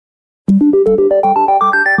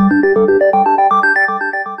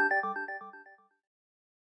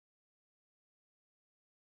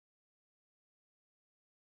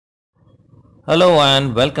Hello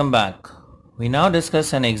and welcome back. We now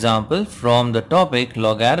discuss an example from the topic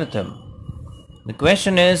logarithm. The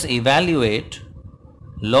question is, evaluate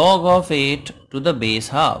log of 8 to the base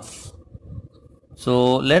half.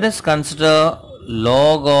 So let us consider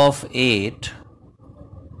log of 8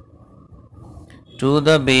 to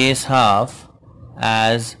the base half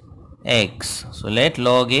as x. So let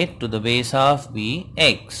log 8 to the base half be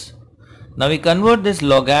x. Now we convert this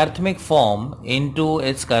logarithmic form into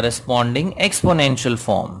its corresponding exponential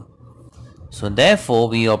form. So therefore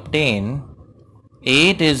we obtain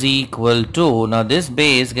 8 is equal to, now this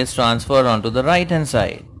base gets transferred onto the right hand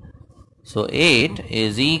side. So 8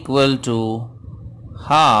 is equal to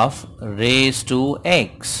half raised to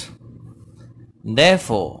x.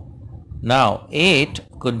 Therefore now 8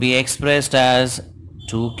 could be expressed as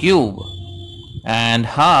 2 cube and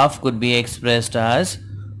half could be expressed as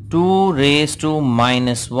 2 raised to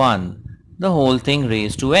minus 1, the whole thing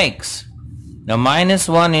raised to x. Now minus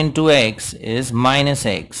 1 into x is minus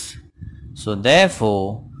x. So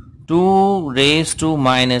therefore 2 raised to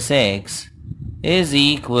minus x is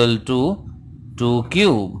equal to 2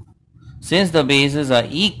 cube. Since the bases are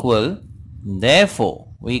equal,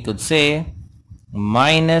 therefore we could say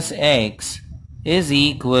minus x is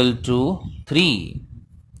equal to 3.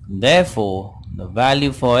 Therefore the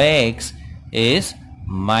value for x is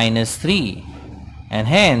minus 3, and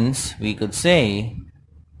hence we could say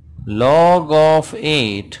log of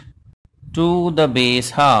 8 to the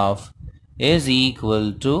base half is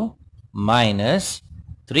equal to minus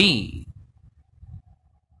 3.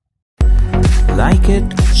 Like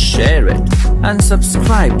it, share it, and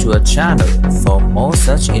subscribe to our channel for more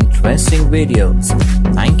such interesting videos.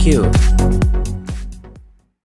 Thank you.